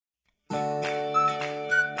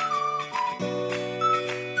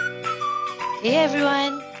Hey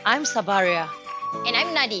everyone, I'm Sabaria. And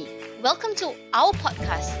I'm Nadi. Welcome to our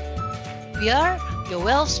podcast. We are your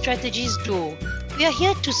Wealth Strategies Duo. We are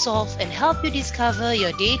here to solve and help you discover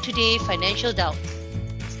your day-to-day financial doubts.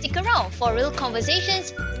 Stick around for real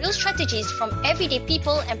conversations, real strategies from everyday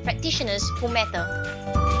people and practitioners who matter.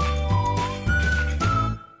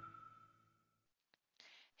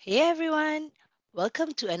 Hey everyone,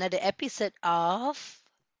 welcome to another episode of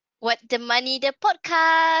What the Money, the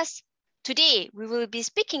podcast. Today, we will be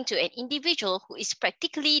speaking to an individual who is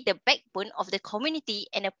practically the backbone of the community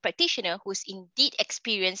and a practitioner who's indeed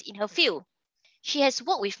experienced in her field. She has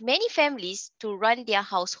worked with many families to run their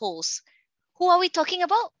households. Who are we talking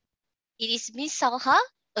about? It is Miss Salha,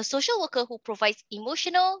 a social worker who provides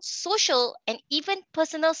emotional, social, and even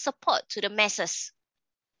personal support to the masses.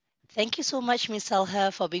 Thank you so much, Miss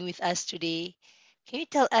Salha, for being with us today. Can you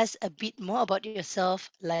tell us a bit more about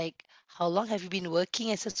yourself? Like, how long have you been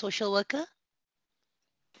working as a social worker?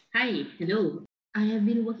 Hi, hello. I have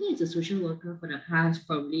been working as a social worker for the past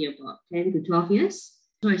probably about 10 to 12 years.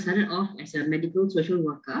 So I started off as a medical social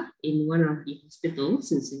worker in one of the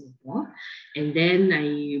hospitals in Singapore. And then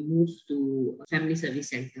I moved to a family service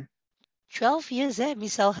center. 12 years,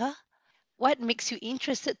 Miss Salha? What makes you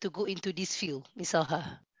interested to go into this field, Miss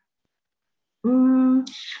Salha?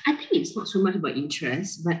 I think it's not so much about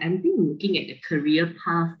interest, but I'm looking at the career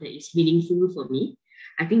path that is meaningful for me.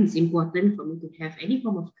 I think it's important for me to have any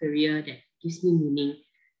form of career that gives me meaning.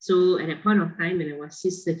 So at that point of time when I was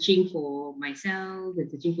just searching for myself and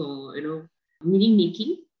searching for, meaning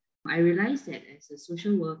making, I realized that as a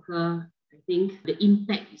social worker, I think the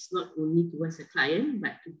impact is not only towards the client,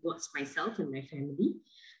 but towards myself and my family.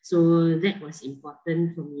 So that was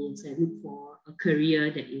important for me as I look for a career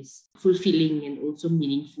that is fulfilling and also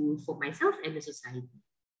meaningful for myself and the society.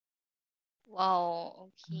 Wow,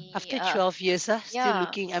 okay. After 12 years, still yeah.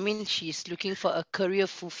 looking, she's looking for a career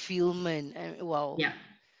fulfillment. Wow. Yeah.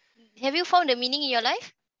 Have you found the meaning in your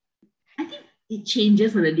life? I think it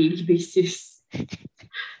changes on a daily basis. I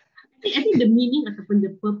think the meaning ataupun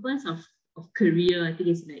the purpose of career, I think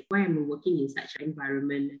is like why I'm working in such an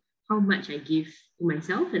environment, how much I give to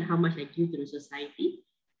myself and how much I give to the society.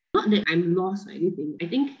 Not that I'm lost or anything. I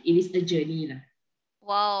think it is a journey.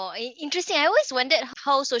 Wow, interesting. I always wondered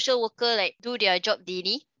how social worker do their job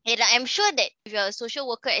daily. And I'm sure that if you're a social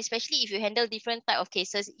worker, especially if you handle different type of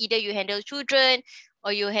cases, either you handle children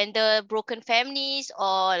or you handle broken families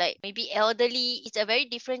or maybe elderly, it's a very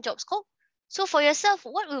different job scope. So for yourself,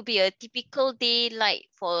 what will be a typical day like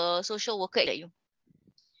for a social worker like you?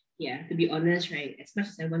 Yeah, to be honest, right, as much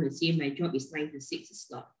as I want to say my job is 9 to 6,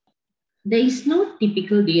 it's not. There is no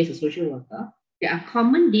typical day as a social worker. There are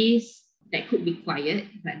common days that could be quiet,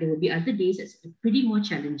 but there will be other days that's pretty more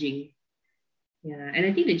challenging. Yeah, and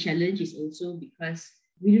I think the challenge is also because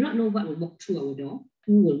we do not know what will walk through our door,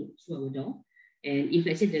 who will walk through our door. And if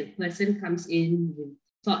let's say the person comes in with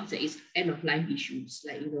thoughts that it's end of life issues,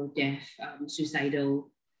 like death,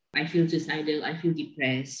 suicidal, I feel suicidal, I feel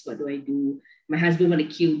depressed, what do I do? My husband want to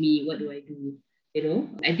kill me, what do I do?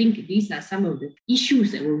 I think these are some of the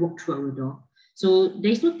issues that will walk through our door. So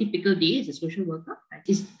there is no typical day as a social worker.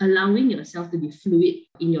 It's allowing yourself to be fluid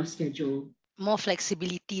in your schedule. More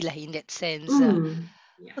flexibility in that sense.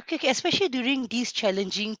 Yeah. Okay, especially during this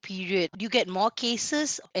challenging period, you get more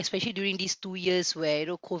cases, especially during these 2 years where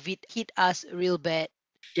COVID hit us real bad.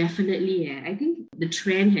 Definitely, yeah. I think the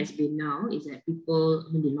trend has been now is that people,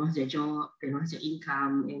 when they lost their job, they lost their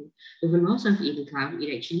income, and with the loss of income,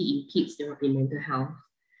 it actually impedes their mental health,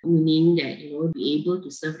 meaning that be able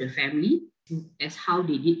to serve the family as how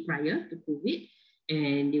they did prior to COVID,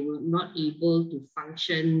 and they were not able to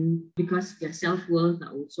function because their self-worth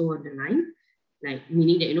are also on the line. Like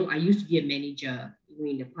meaning that I used to be a manager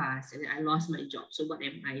in the past, and then I lost my job. So what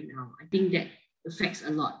am I now? I think that affects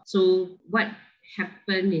a lot. So what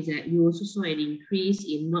happened is that we also saw an increase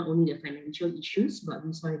in not only the financial issues, but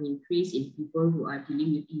we saw an increase in people who are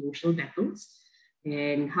dealing with emotional battles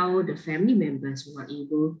and how the family members were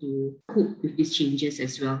able to cope with these changes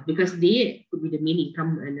as well, because they could be the main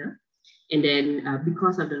income earner. And then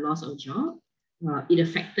because of the loss of job, it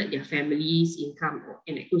affected their family's income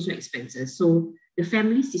and also expenses. So the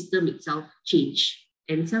family system itself changed.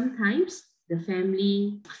 And sometimes the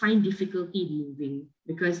family find difficulty moving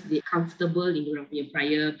because they're comfortable in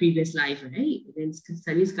their previous life, right? And then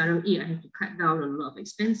suddenly sekarang, I have to cut down on a lot of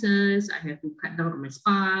expenses. I have to cut down on my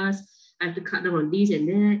spas. I have to cut down on this and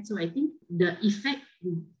that. So I think the effect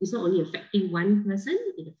is not only affecting one person,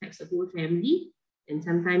 it affects the whole family. And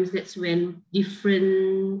sometimes that's when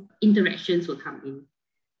different interactions will come in.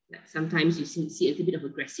 Like sometimes you see a little bit of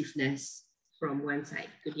aggressiveness from one side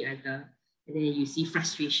to the other. And then you see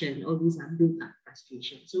frustration. All these are built up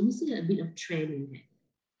frustration. So we see a bit of trend in that.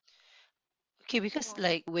 Okay, because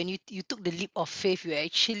like when you took the leap of faith, you're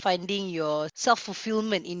actually finding your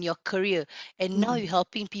self-fulfillment in your career, and now you're Mm.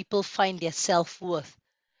 helping people find their self-worth.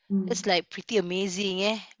 It's Mm. like pretty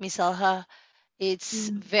amazing, Miss Alha. It's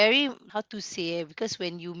Mm. very, how to say, because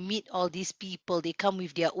when you meet all these people, they come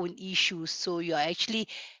with their own issues, so you're actually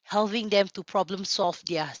helping them to problem solve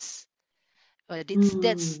theirs. It's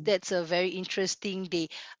Mm. that's a very interesting day.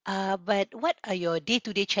 But what are your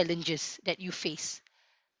day-to-day challenges that you face?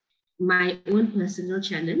 My own personal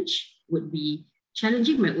challenge would be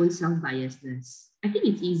challenging my own self-biasness. I think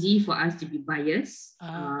it's easy for us to be biased as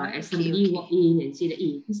Okay, somebody okay. walk in and say that,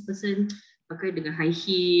 this person pakai dengan high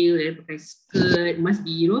heel and pakai skirt, must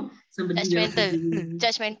be, somebody Judgmental. well-to-do.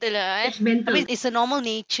 Judgmental lah, eh. I mean, Judgmental. it's a normal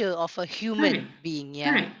nature of a Correct. human being, yeah.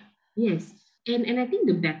 Correct. Yes. And I think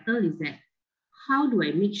the battle is that how do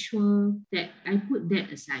I make sure that I put that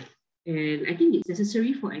aside? And I think it's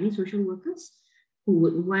necessary for any social workers who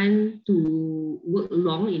would want to work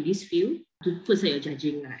long in this field to put aside your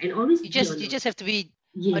judging and always You be just on you your just have to be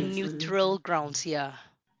on yes on your neutral grounds, yeah.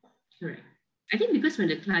 correct. I think because when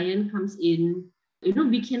the client comes in,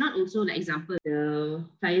 we cannot also, like example, the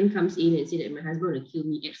client comes in and say that my husband will kill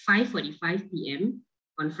me at 5:45 p.m.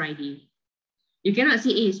 on Friday. You cannot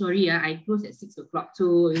say, hey, sorry, I close at 6 o'clock,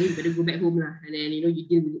 so you better go back home lah. And then, you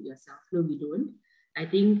deal with it yourself. No, we don't. I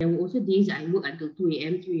think there were also days that I work until 2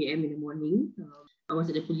 a.m., 3 a.m. in the morning. I was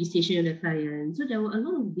at the police station with the client. So there were a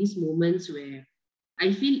lot of these moments where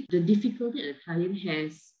I feel the difficulty that the client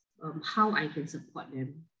has, how I can support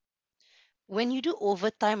them. When you do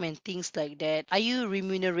overtime and things like that, are you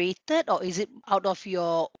remunerated or is it out of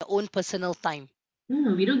your own personal time?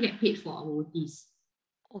 No, we don't get paid for our OTs.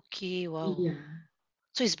 Okay, wow. Yeah.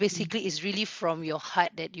 So it's basically it's really from your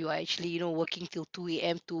heart that you are actually, working till 2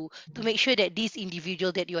 a.m. to make sure that these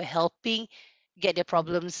individual that you're helping get their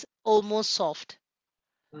problems almost solved.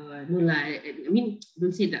 No lah, I mean,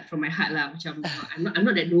 don't say that from my heart lah. Macam, I'm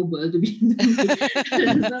not that noble to be.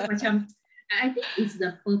 So macam, I think it's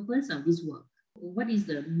the purpose of this work. What is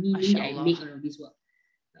the meaning that I MashaAllah. make out of this work?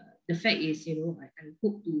 The fact is, I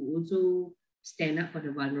hope to also stand up for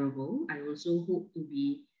the vulnerable. I also hope to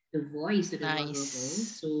be the voice of the vulnerable.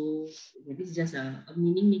 Nice. So this is just a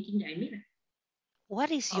meaning making that I made.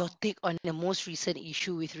 What is your take on the most recent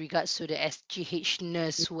issue with regards to the SGH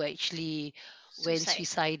nurse who actually went Suicide.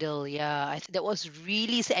 suicidal? Yeah, that was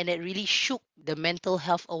really sad and it really shook the mental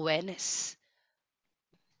health awareness.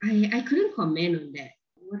 I couldn't comment on that.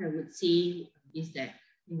 What I would say is that,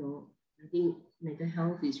 I think mental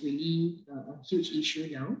health is really a huge issue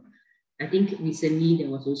now. I think recently there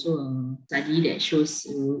was also a study that shows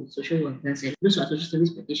social workers and those who are social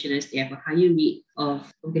service practitioners, they have a higher rate of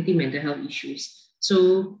getting mental health issues.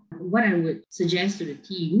 So what I would suggest to the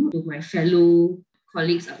team, to my fellow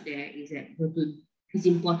colleagues out there, is that it's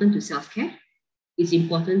important to self-care. It's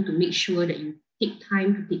important to make sure that you take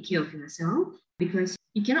time to take care of yourself, because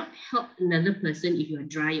you cannot help another person if you are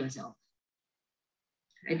dry yourself.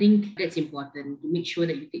 I think that's important, to make sure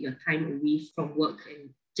that you take your time away from work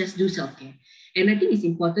and just do self-care. And I think it's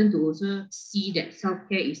important to also see that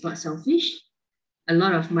self-care is not selfish. A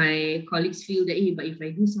lot of my colleagues feel that, hey, but if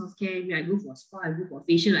I do self-care, I go for a spa, I go for a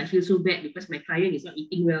facial, I feel so bad because my client is not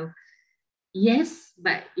eating well. Yes,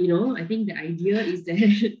 but I think the idea is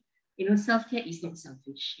that self-care is not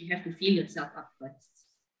selfish. You have to fill yourself up first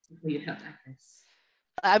before you help others.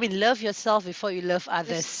 I mean, love yourself before you love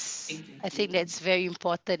others. Exactly. I think that's very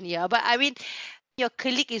important. Yeah. But I mean, your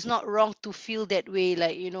colleague is not wrong to feel that way.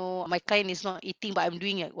 Like, my client is not eating, but I'm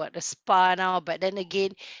doing a spa now. But then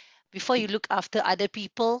again, before you look after other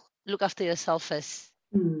people, look after yourself first.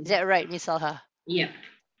 Is that right, Miss Alha? Yeah.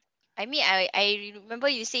 I mean, I remember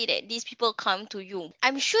you say that these people come to you.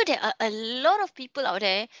 I'm sure there are a lot of people out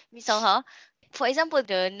there, Miss Alha. For example,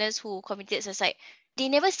 the nurse who committed suicide, they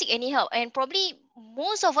never seek any help. And probably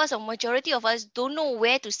most of us or majority of us don't know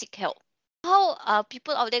where to seek help. How are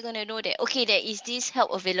people out there going to know that, okay, there is this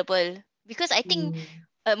help available? Because I think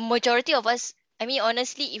a majority of us, I mean,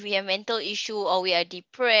 honestly, if we have mental issue or we are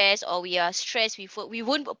depressed or we are stressed with work, we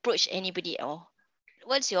won't approach anybody at all.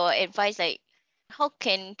 What's your advice? Like, how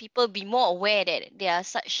can people be more aware that there are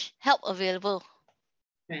such help available?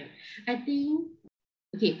 Right. I think,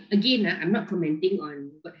 okay, again, I'm not commenting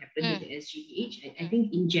on what happened with Mm. the SGH. I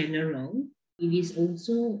think in general, it is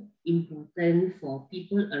also important for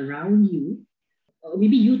people around you, or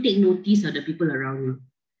maybe you take notice of the people around you.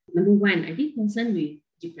 Number one, I think person with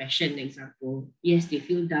depression, example, yes, they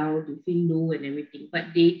feel down, they feel low and everything, but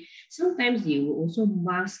sometimes they will also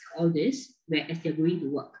mask all this as they're going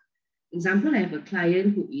to work. Example, I have a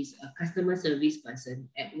client who is a customer service person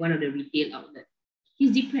at one of the retail outlets.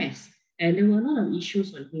 He's depressed and there were a lot of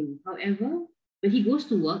issues on him. However, when he goes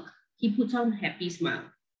to work, he puts on happy smile.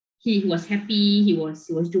 He was happy, he was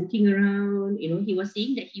joking around, he was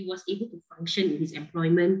saying that he was able to function in his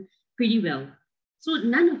employment pretty well. So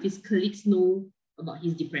none of his colleagues know about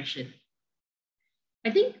his depression.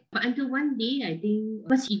 I think until one day,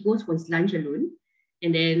 first he goes for his lunch alone.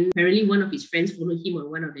 And then apparently one of his friends followed him on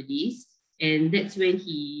one of the days. And that's when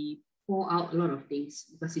he poured out a lot of things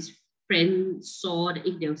because his friend saw that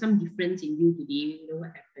if there was some difference in you today, what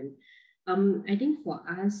happened. I think for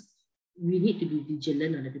us, we need to be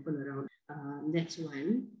vigilant on the people around. That's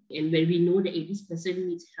one. And when we know that if this person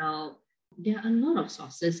needs help, there are a lot of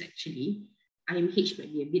sources actually. IMH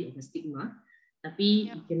might be a bit of a stigma, tapi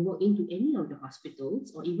you can walk into any of the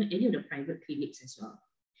hospitals or even any of the private clinics as well.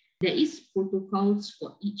 There is protocols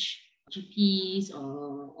for each GPs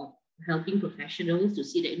or helping professionals to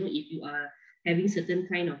see that, if you are having certain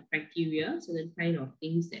kind of criteria, certain kind of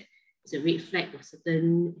things that is a red flag of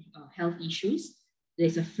certain health issues,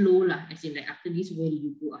 there's a flow lah, as in like after this, where do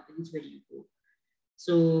you go? After this, where do you go?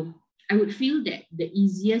 So I would feel that the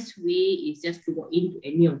easiest way is just to walk into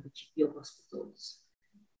any of the GP or hospitals.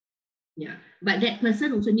 Yeah, but that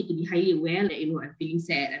person also need to be highly aware that, I'm feeling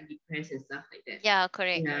sad, I'm depressed and stuff like that. Yeah,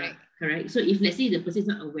 correct. So if let's say the person is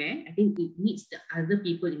not aware, I think it needs the other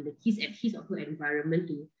people in his or her environment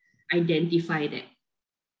to identify that.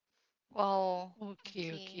 Wow.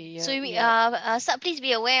 Okay. So Sat, please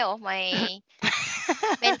be aware of my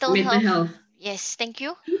mental health. Yes, thank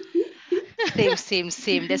you.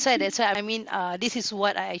 Same. That's why. I mean, this is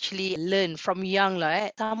what I actually learned from young,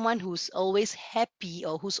 right? Someone who's always happy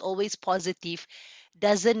or who's always positive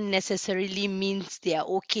doesn't necessarily means they are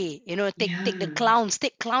okay. Take the clowns.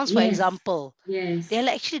 Take clowns for example. Yes. They're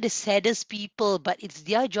actually the saddest people, but it's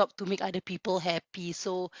their job to make other people happy.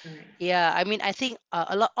 So, yeah, I mean, I think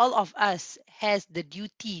all of us has the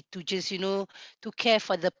duty to just, to care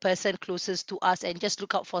for the person closest to us and just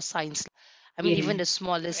look out for signs. I mean, even the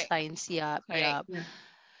smallest signs. Yeah.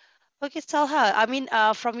 Okay, Salha, I mean,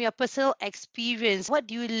 from your personal experience, what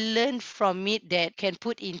do you learn from it that can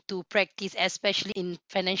put into practice, especially in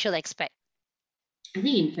financial aspect? I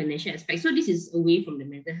think in financial aspect, so this is away from the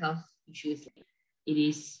mental health issues. It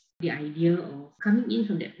is the idea of coming in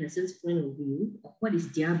from that person's point of view of what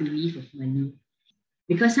is their belief of money.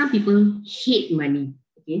 Because some people hate money,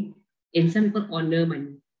 okay? And some people honor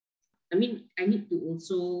money. I mean, I need to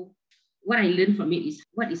also, what I learned from it is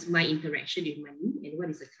what is my interaction with money and what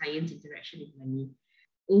is the client's interaction with money.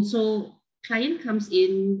 Also, client comes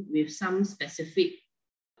in with some specific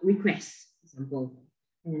requests, for example.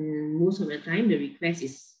 And most of the time, the request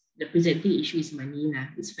is, the presenting issue is money,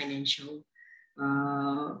 it's financial.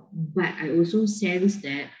 But I also sense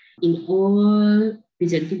that in all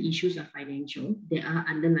presenting issues are financial, there are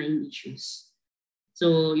underlying issues.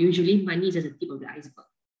 So usually money is just the tip of the iceberg.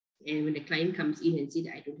 And when the client comes in and says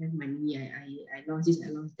that I don't have money, I lost this,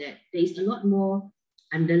 I lost that, there is a lot more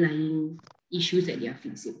underlying issues that they are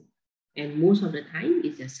facing. And most of the time,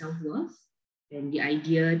 it's their self-worth and the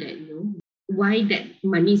idea that, why that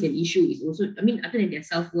money is an issue is also, I mean, other than their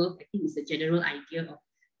self-worth, I think it's a general idea of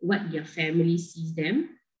what their family sees them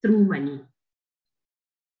through money.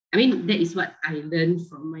 I mean, that is what I learned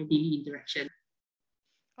from my daily interaction.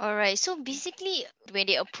 All right. So basically, when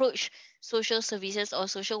they approach social services or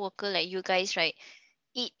social worker like you guys, right,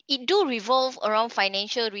 it do revolve around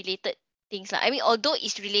financial related things. I mean, although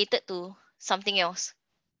it's related to something else,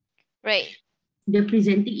 right? They're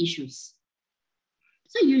presenting issues.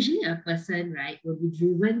 So usually a person, right, will be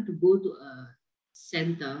driven to go to a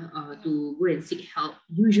center to go and seek help.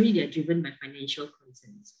 Usually they're driven by financial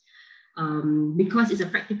concerns. Because it's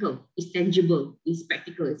it's tangible, it's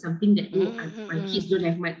practical. It's something that my kids don't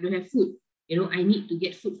have food. I need to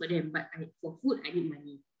get food for them, but for food I need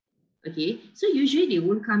money. Okay, so usually they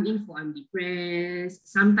won't come in for I'm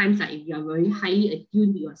depressed. Sometimes, if you are very highly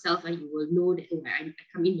attuned to yourself, you will know that I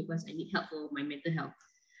come in because I need help for my mental health.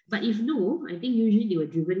 But if no, I think usually they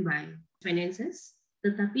were driven by finances.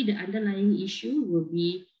 Tetapi the underlying issue will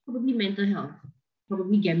be probably mental health,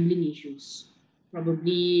 probably gambling issues,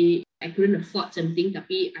 probably I couldn't afford something,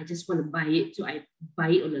 tapi I just want to buy it, so I buy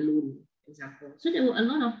it on a loan, for example. So there were a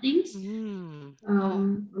lot of things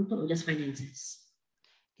on top of just finances.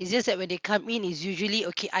 It's just that when they come in, it's usually,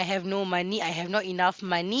 okay, I have no money, I have not enough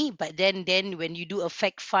money. But then when you do a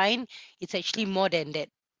fact find, it's actually more than that.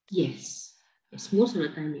 Yes, most of the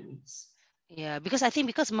time it is. Yeah, because I think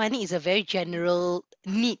because money is a very general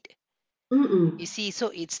need. You see, so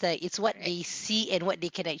it's what they see and what they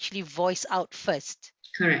can actually voice out first.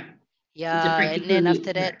 Correct. It's a Yeah, and practical then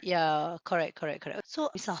after need, that, correct? yeah, correct. So,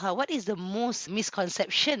 Miss Alha, what is the most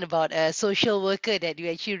misconception about a social worker that you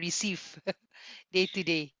actually receive day to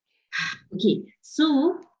day? Okay,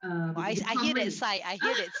 so Oh, the I hear that common sigh. I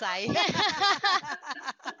hear that sigh.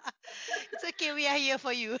 It's okay. We are here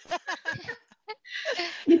for you.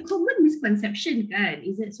 the common misconception kan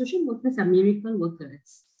is that social workers are miracle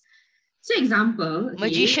workers. So example, okay,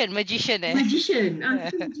 Magician, eh? magician,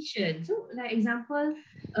 people magician. So like example,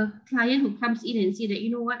 a client who comes in and say that, you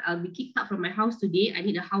know what, I'll be kicked out from my house today. I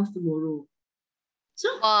need a house tomorrow. So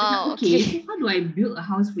Wow, okay, so okay. how do I build a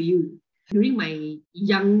house for you? During my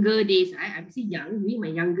younger days, I'm still young, during my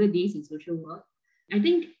younger days in social work, I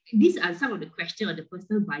think these are some of the questions or the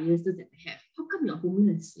personal biases that I have. How come you're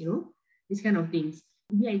homeless? You know, these kind of things.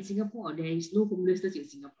 We are in Singapore, there is no homelessness in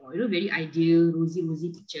Singapore. You know, very ideal, rosy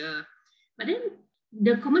picture. But then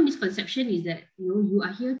the common misconception is that, you know, you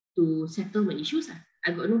are here to settle my issues.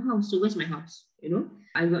 I got no house, so where's my house? You know,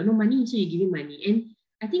 I got no money, so you give me money. And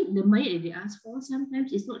I think the money that they ask for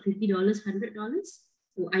sometimes is not $50, $100.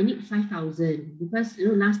 Oh, I need 5,000 because, you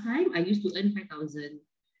know, last time I used to earn 5,000.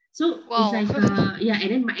 So it's Wow. like yeah,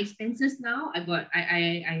 and then my expenses now I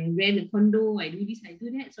rent a condo, I do this, I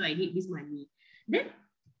do that, so I need this money. Then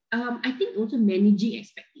I think also managing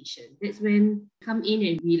expectation. That's when come in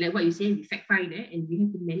and we, like what you say, we fact find it, and we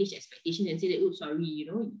have to manage expectation and say that, oh, sorry,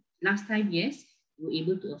 you know, last time, yes, we were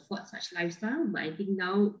able to afford such lifestyle, but I think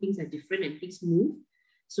now things are different and things move.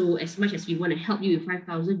 So as much as we want to help you with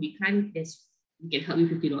 5,000, we can't. We can help you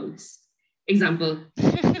 $50. Example,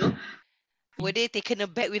 you know, Were they taken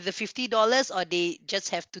aback with the $50, or they just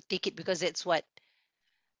have to take it because I think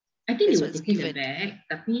they that's were what's taken given? aback,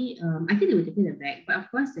 tapi I think they were taken aback. But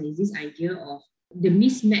of course, there is this idea of the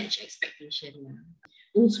mismatch expectation. Lah.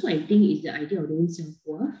 Also, I think is the idea of their own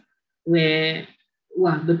self-worth, where,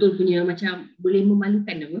 wah, betul punya macam boleh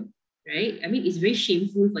memalukan apa, right? I mean, it's very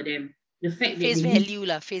shameful for them. The fact that Face they use, value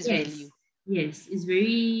lah, face yes, value. yes, it's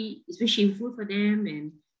very shameful for them.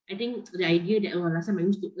 And I think the idea that, oh, last time I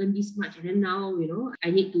used to earn this much, and then now, you know,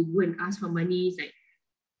 I need to go and ask for money. It's like,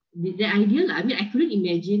 the idea lah. I mean, I couldn't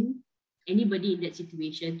imagine anybody in that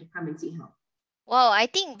situation to come and seek help. Wow, I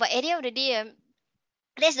think but at the end of the day,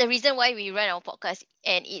 that's the reason why we run our podcast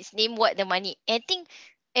and it's named What the Money. And I think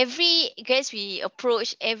every guest we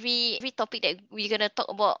approach, every topic that we're gonna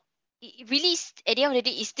talk about, it really at the end of the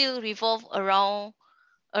day it still revolve around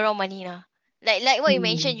money lah. Like what you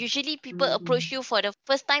mentioned, Mm. usually people Mm-mm. approach you for the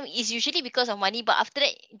first time is usually because of money, but after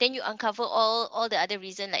that then you uncover all the other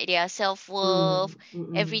reason like their self-worth,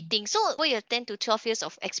 Mm-mm. everything. So for your 10 to 12 years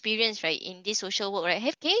of experience, right, in this social work, right,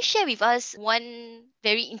 can you share with us one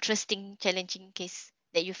very interesting challenging case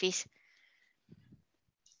that you face?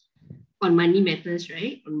 On money matters,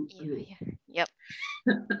 right? Yeah. Yep.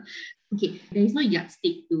 Okay, there is no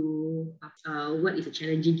yardstick to what is a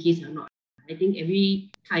challenging case or not. I think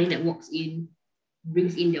every client that walks in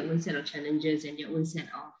brings in their own set of challenges and their own set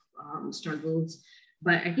of struggles.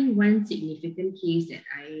 But I think one significant case that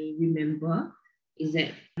I remember is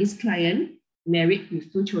that this client married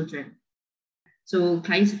with 2 children. So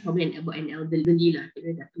clients probably about an elderly lah,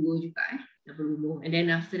 dia dah tua juga dah berumur. And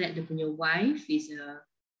then after that, the punya wife is a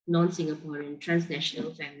non-Singaporean,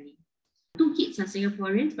 transnational family. 2 kids are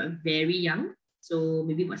Singaporeans but very young, so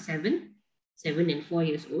maybe about 7 and 4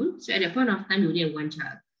 years old. So at that point of time, they only have 1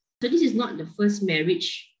 child. So this is not the first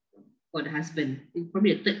marriage for the husband. It's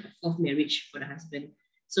probably the third or fourth marriage for the husband.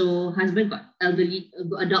 So husband got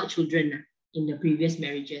adult children in the previous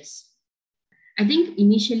marriages. I think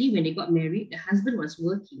initially when they got married, the husband was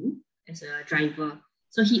working as a driver.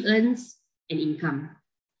 So he earns an income.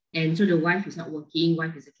 And so the wife is not working,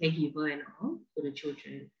 wife is a caregiver and all for the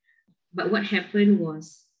children. But what happened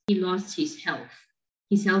was he lost his health.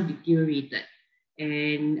 His health deteriorated.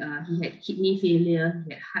 And he had kidney failure,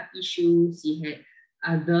 he had heart issues, he had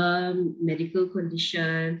other medical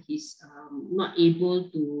condition. He's not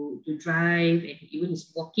able to drive, and even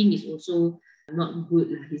his walking is also not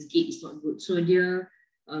good. His gait is not good. So they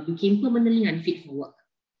became permanently unfit for work.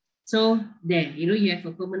 So there, you have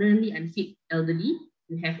a permanently unfit elderly.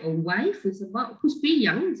 You have a wife who's pretty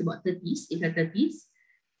young, it's about 30s, in her 30s,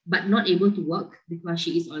 but not able to work because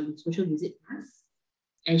she is on social visit pass.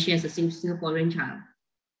 And she has a Singaporean child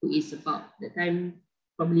who is about the time,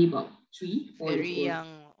 probably about 3-4 years Very old. young.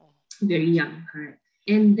 Very young, correct.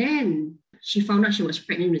 And then she found out she was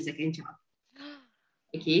pregnant with the second child.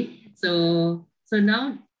 Okay, so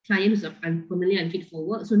now client is permanently unfit for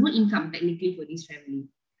work, so no income technically for this family.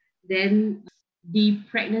 Then the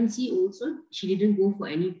pregnancy also, she didn't go for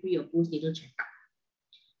any pre or postnatal checkup.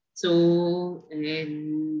 So,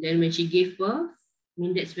 and then when she gave birth,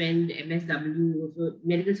 mean, that's when the MSW, also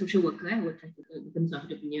medical social worker, will try to in terms of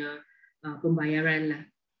the punya pembayaran lah.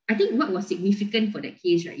 I think what was significant for that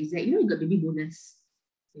case, right, is that, you got baby bonus,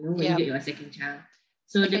 when you Yeah. get your second child.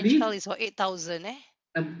 So the Second baby child is for 8,000,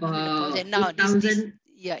 about And now 8,000.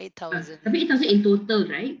 yeah, 8,000. Tapi 8,000 in total,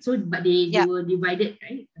 right? So, but they Yeah. were divided,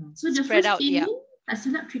 right? So the Spread first out, yeah. payment,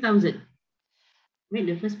 still up 3,000. Right,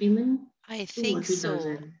 the first payment, I 2 or think so.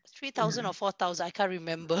 3,000. 3,000 or 4,000, I can't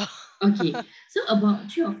remember. Okay, so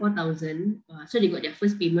about 3 or 4,000. So they got their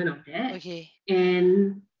first payment of that. Okay.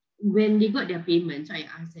 And when they got their payment, so I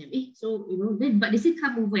asked them, so, then, but they still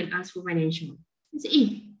come over and ask for financial. They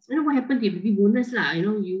say, what happened to your baby bonus lah?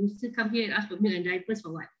 You still come here and ask for milk and diapers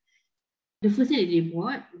for what? The first thing that they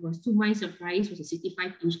bought was, to my surprise, was a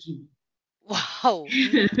 65-inch TV. Wow.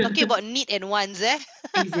 Talking about need and wants, eh?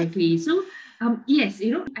 Exactly. So, yes,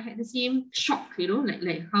 I had the same shock,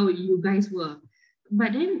 like how you guys were.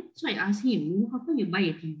 But then, so I asked him, how come you buy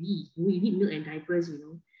a TV? You need milk and diapers,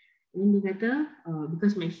 And then dia kata,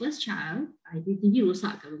 because my first child, the TV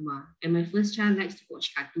rosak kat rumah. And my first child likes to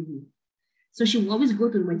watch cartoon. So she will always go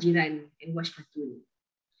to rumah jiran and watch cartoon.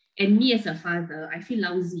 And me as a father, I feel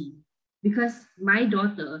lousy because my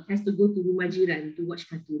daughter has to go to rumah jiran to watch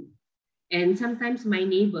cartoon. And sometimes my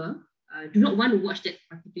neighbor do not want to watch that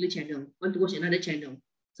particular channel, want to watch another channel.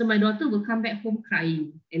 So my daughter will come back home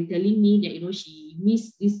crying and telling me that, she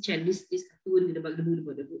missed this channel, this cartoon,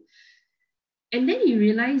 and then you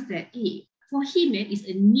realize that, for him, it's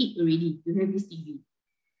a need already to have this TV.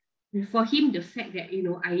 For him, the fact that,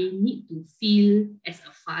 I need to feel as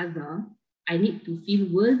a father, I need to feel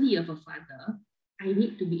worthy of a father, I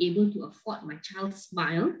need to be able to afford my child's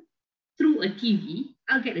smile through a TV,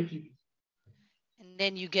 I'll get a TV. And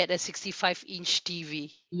then you get a 65-inch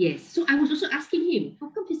TV. Yes. So I was also asking him, how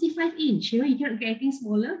come 65-inch? You cannot get anything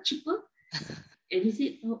smaller, cheaper? And he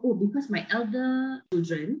said, because my elder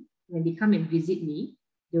children, when they come and visit me,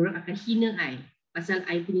 diorang akan hina I pasal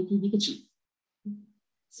I punya TV kecil.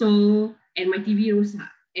 So, and my TV rosak.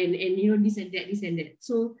 And this and that.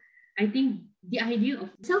 So, I think the idea of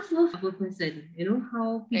self-worth of a person,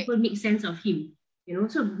 how people make sense of him.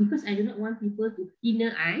 So because I do not want people to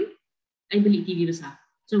hina I beli TV besar.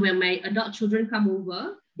 So when my adult children come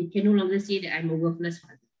over, they can no longer say that I'm a worthless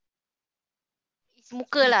father. It's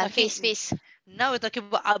muka lah, face. Now we're talking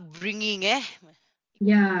about upbringing, eh?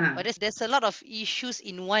 Yeah. But there's a lot of issues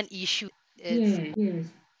in one issue. Yes.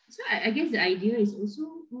 So I guess the idea is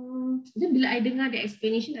also, then bila I dengar the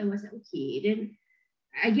explanation, I was like, okay, then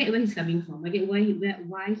I get where he's coming from. I get why he got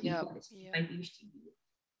a 65-inch TV.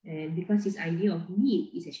 And because his idea of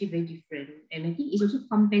need is actually very different. And I think it's also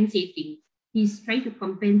compensating. He's trying to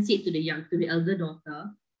compensate to the elder daughter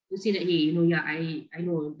to say that, hey, I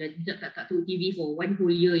know that tak TV for one whole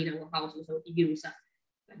year in our house, so TV rusak.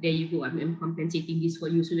 But there you go, I'm compensating this for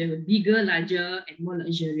you. So we have a bigger, larger, and more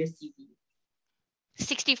luxurious TV.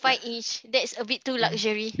 65-inch, that's a bit too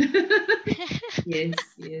luxury. Yes.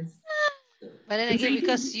 But then again,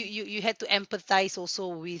 because you had to empathize also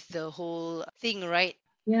with the whole thing, right?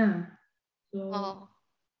 Yeah. So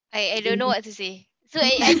I don't know what to say. So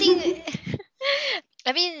I think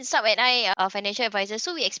I mean, Sab and I are financial advisors,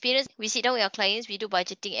 so we sit down with our clients, we do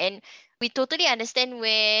budgeting, and we totally understand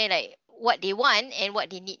what they want and what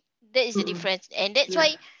they need. That is the difference. And that's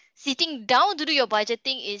why sitting down to do your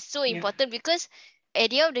budgeting is so important, because at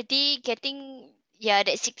the end of the day, getting that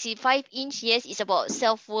 65-inch, yes, it's about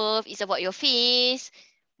self-worth, it's about your face,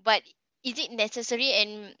 but is it necessary,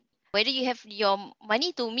 and whether you have your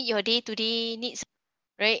money to meet your day-to-day needs,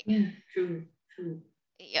 right? Yeah, true.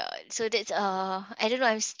 Yeah, so that's I don't know,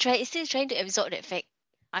 I'm still trying to absorb that fact.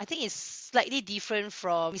 I think it's slightly different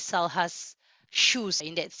from Miss Salha's shoes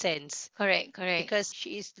in that sense. Correct. Because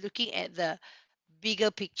she is looking at the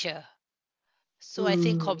bigger picture. So I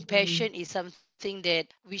think compassion is something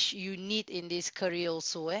that which you need in this career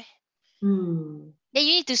also, eh? Then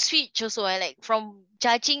you need to switch also, like from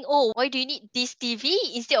judging, why do you need this TV,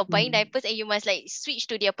 instead of buying diapers, and you must switch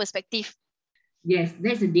to their perspective. Yes,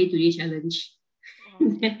 that's a day-to-day challenge.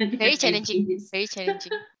 Very challenging.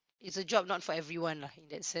 It's a job not for everyone in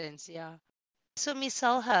that sense, yeah. So Miss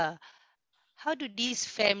Salha, how do these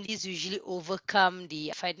families usually overcome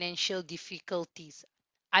the financial difficulties?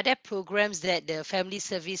 Are there programs that the Family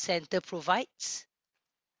Service Center provides?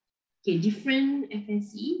 Okay, different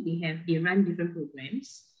FSC, they run different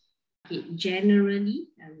programs. Okay, generally,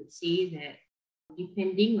 I would say that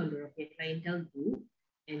depending on the clientele group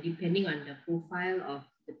and depending on the profile of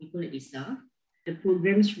the people that they serve, the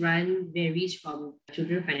programs run varies from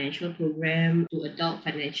children financial program to adult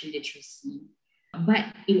financial literacy. But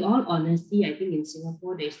in all honesty, I think in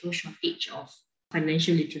Singapore, there is no shortage of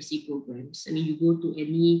financial literacy programs. I mean, you go to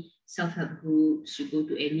any self-help groups, you go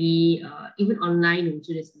to any, even online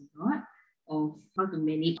also there's a lot of how to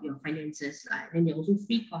manage your finances. And then there are also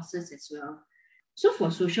free courses as well. So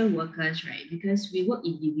for social workers, right, because we work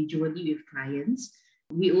individually with clients,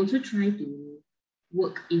 we also try to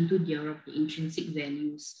work into their intrinsic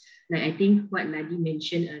values. Like I think what Nadi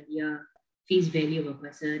mentioned earlier, face value of a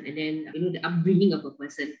person, and then the upbringing of a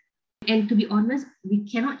person. And to be honest, we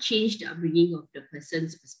cannot change the upbringing of the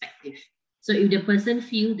person's perspective. So if the person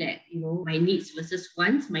feel that, my needs versus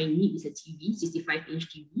wants, my need is a TV, 65-inch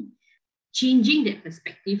TV, changing that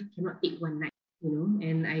perspective cannot take one night,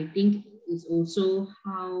 and I think it's also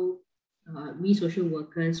how we social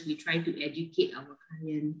workers, we try to educate our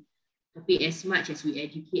client. But as much as we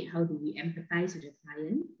educate, how do we empathize with the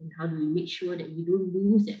client and how do we make sure that we don't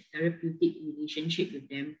lose that therapeutic relationship with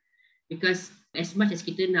them? Because as much as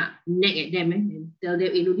kita nak nag at them and tell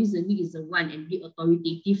them, this is the one, and be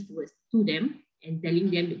authoritative to them and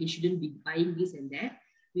telling them that they shouldn't be buying this and that,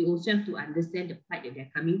 we also have to understand the part that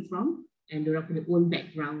they're coming from and their own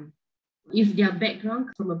background. If their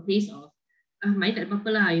background from a place of, mai tak ada apa-apa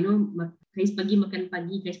lah, kais pagi makan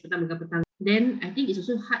pagi, kais petang makan petang, then I think it's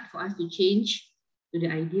also hard for us to change to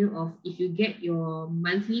the idea of if you get your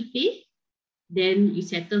monthly pay, then you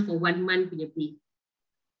settle for 1 month punya pay.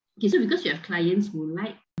 Okay, so because you have clients who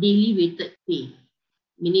like daily weighted pay,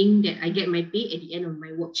 meaning that I get my pay at the end of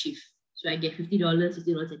my work shift. So I get $50, $60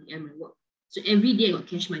 at the end of my work. So every day I got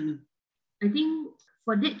cash money. I think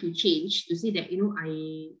for that to change, to say that,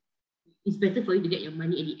 it's better for you to get your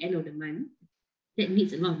money at the end of the month, that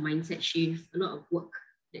needs a lot of mindset shift, a lot of work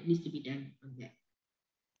that needs to be done on that.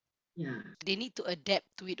 Yeah. They need to adapt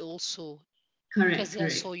to it also. Correct. Because they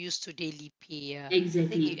are so used to daily pay. Yeah.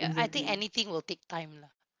 Exactly. I think anything will take time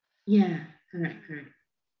lah. Yeah, correct.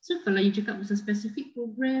 So kalau you cakap pasal specific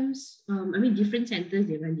programs, different centers,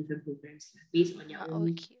 they run different programs based on their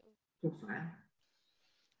own profile.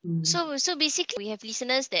 So basically, we have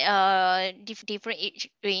listeners that are different age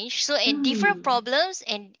range. So and different problems.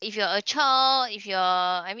 And if you're a child, if you're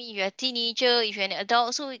a teenager, if you're an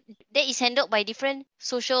adult, so that is handled by different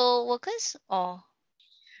social workers, or?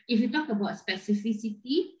 If you talk about specific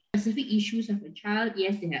issues of a child,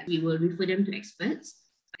 yes, we will refer them to expert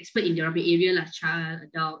in their area lah, child,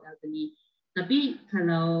 adult, elderly. Tapi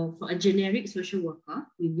kalau for a generic social worker,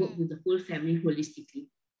 we work with the whole family holistically.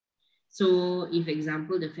 So if,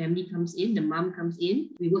 example, the family comes in, the mom comes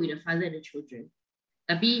in, we work with the father and the children.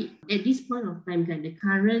 Tapi at this point of time, the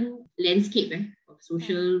current landscape of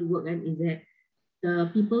social work is that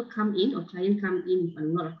the people come in or client come in with a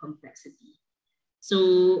lot of complexity.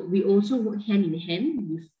 So we also work hand in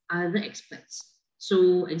hand with other experts.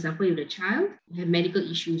 So example, if the child have medical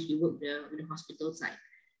issues, we work with the hospital side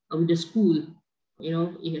or with the school.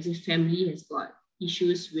 If his family has got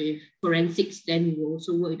issues with forensics, then we will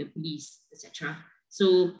also work with the police, etc.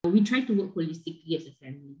 So we try to work holistically as a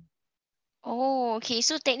family. Oh, okay.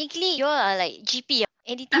 So technically, you are like GP.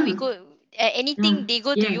 Anything they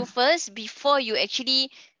go to you first before you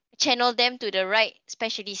actually channel them to the right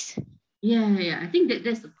specialist. Yeah. I think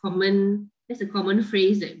that's a common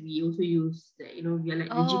phrase that we also use. That we are like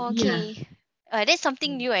the GP. Okay. That's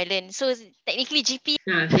something new I learned. So technically GP.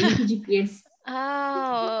 Technically GPS.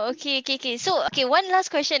 Oh, okay. So, one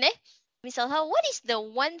last question, Ms. Alha, what is the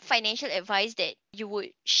one financial advice that you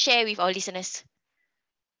would share with our listeners?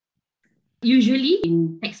 Usually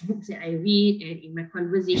in textbooks that I read and in my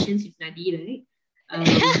conversations with Nadi, right?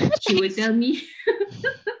 She would tell me,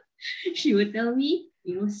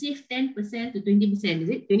 save 10% to 20%, is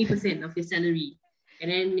it? 20% of your salary,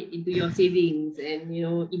 and then into your savings and,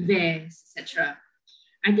 invest, etc.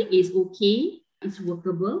 I think it's okay. It's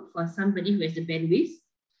workable for somebody who has the bandwidth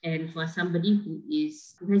and for somebody who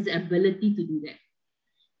has the ability to do that.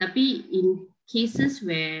 Tapi in cases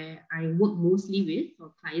where I work mostly with,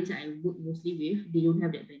 or clients that I work mostly with, they don't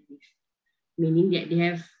have that bandwidth. Meaning that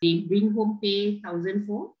they bring home pay 1,000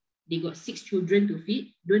 for, they got 6 children to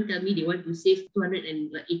feed. Don't tell me they want to save $280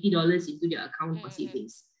 into their account for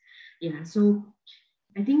savings. Yeah, so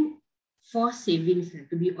I think for savings,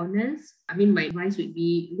 to be honest, my advice would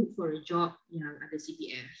be look for a job yang ada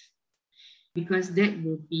CPF, because that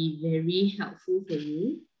will be very helpful for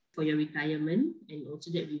you for your retirement, and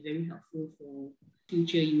also that will be very helpful for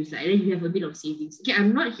future use. And then you have a bit of savings. Okay,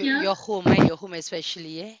 I'm not here. Your home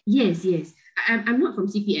especially, Yes. I'm not from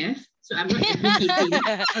CPF, so I'm not advocating.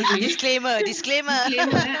 Okay. Disclaimer.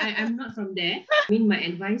 I'm not from there. My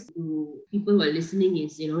advice to people who are listening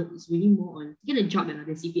is, it's really more on get a job yang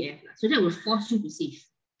ada CPF lah. So that will force you to save.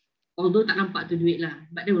 Although tak nampak tu duit lah,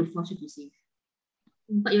 but that will force you to save.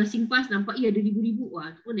 Nampak your SingPass, nampak ada ribu-ribu,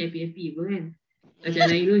 tu pun FP apa kan. Macam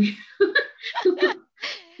like,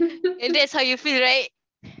 And that's how you feel, right?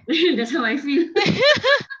 that's how I feel.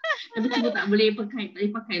 Tapi cuma tak boleh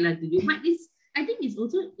pakai lah tu. But I think it's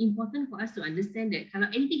also important for us to understand that kalau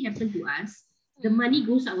anything happen to us, the money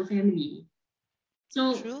goes to our family.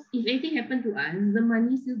 So True. if anything happened to us, the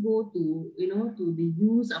money still go to, to the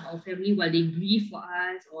use of our family while they grieve for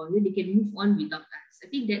us, or they can move on without us. I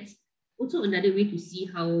think that's also another way to see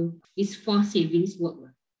how these forced savings work.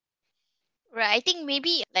 Right. I think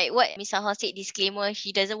maybe like what Miss Saha said, disclaimer,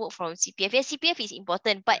 she doesn't work from CPF. Yes, CPF is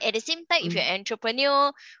important, but at the same time, if you're an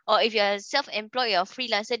entrepreneur or if you're self-employed or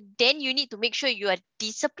freelancer, then you need to make sure you are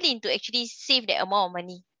disciplined to actually save that amount of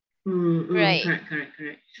money. Right. Correct.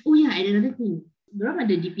 Oh yeah, and another thing, dorang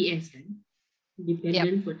ada DPS kan,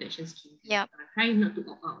 Dependent Protection Scheme. Yeah. Try not to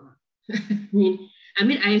opt out lah. I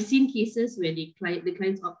mean, I've seen cases where the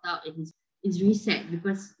clients opt out and it's really sad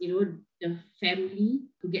because the family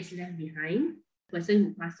who gets left behind, the person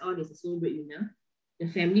who passed on is a sole breadwinner. The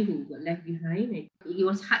family who got left behind, and it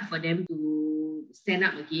was hard for them to stand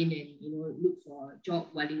up again and look for a job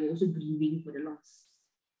while they were also grieving for the loss.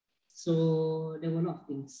 So there were a lot of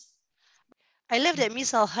things. I love that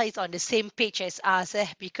Miss Alha is on the same page as us,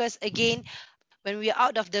 because again, when we are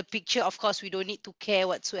out of the picture, of course, we don't need to care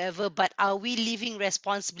whatsoever, but are we living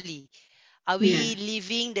responsibly? Are we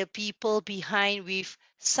leaving the people behind with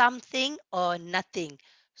something or nothing?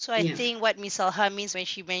 So I think what Miss Alha means when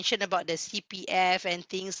she mentioned about the CPF and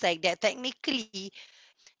things like that, technically,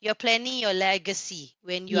 you're planning your legacy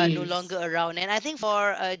when you are no longer around. And I think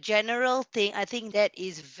for a general thing, I think that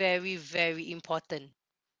is very, very important.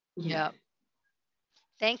 Yeah.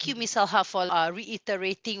 Thank you, Ms. Alha, for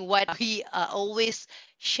reiterating what we are always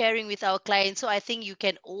sharing with our clients. So I think you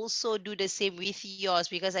can also do the same with yours,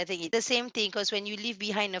 because I think it's the same thing. Because when you leave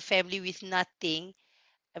behind a family with nothing,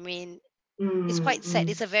 I mean, it's quite sad.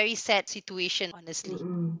 It's a very sad situation, honestly.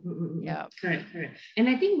 Yeah. Correct. And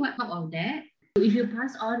I think what top of that, if you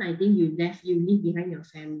pass on, I think you leave behind your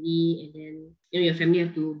family, and then your family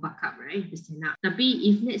have to back up, right? To stand up.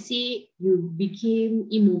 Tapi if let's say you became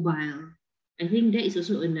immobile, I think that is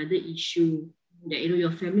also another issue that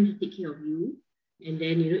your family will take care of you, and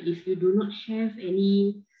then if you do not have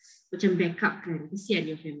any macam backup kan, kesian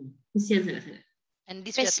your family, kesian sangat-sangat. And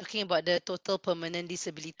this we are talking about the total permanent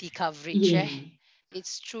disability coverage.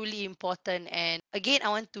 It's truly important. And again, I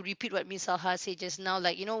want to repeat what Ms. Alha said just now,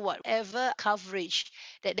 like, whatever coverage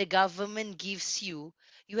that the government gives you,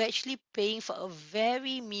 you're actually paying for a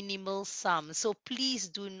very minimal sum. So please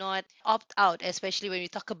do not opt out, especially when we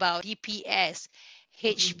talk about DPS,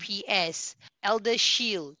 HPS, Elder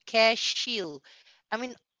Shield, Cash Shield. I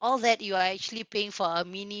mean, all that you are actually paying for a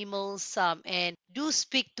minimal sum. And do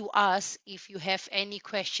speak to us if you have any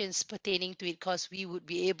questions pertaining to it, because we would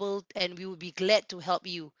be able and we would be glad to help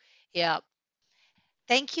you. Yeah.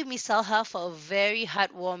 Thank you, Miss Alha, for a very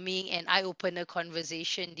heartwarming and eye-opener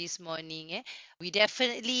conversation this morning. We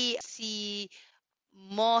definitely see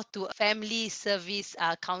more to a family service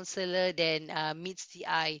counselor than meets the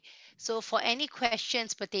eye. So for any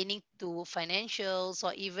questions pertaining to financials,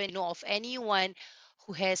 or even of anyone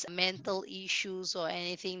who has mental issues or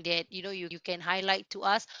anything that you can highlight to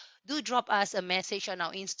us, do drop us a message on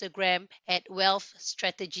our Instagram at Wealth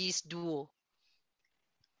Strategies Duo.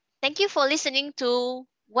 Thank you for listening to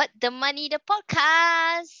What the Money, the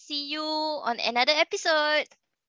podcast. See you on another episode.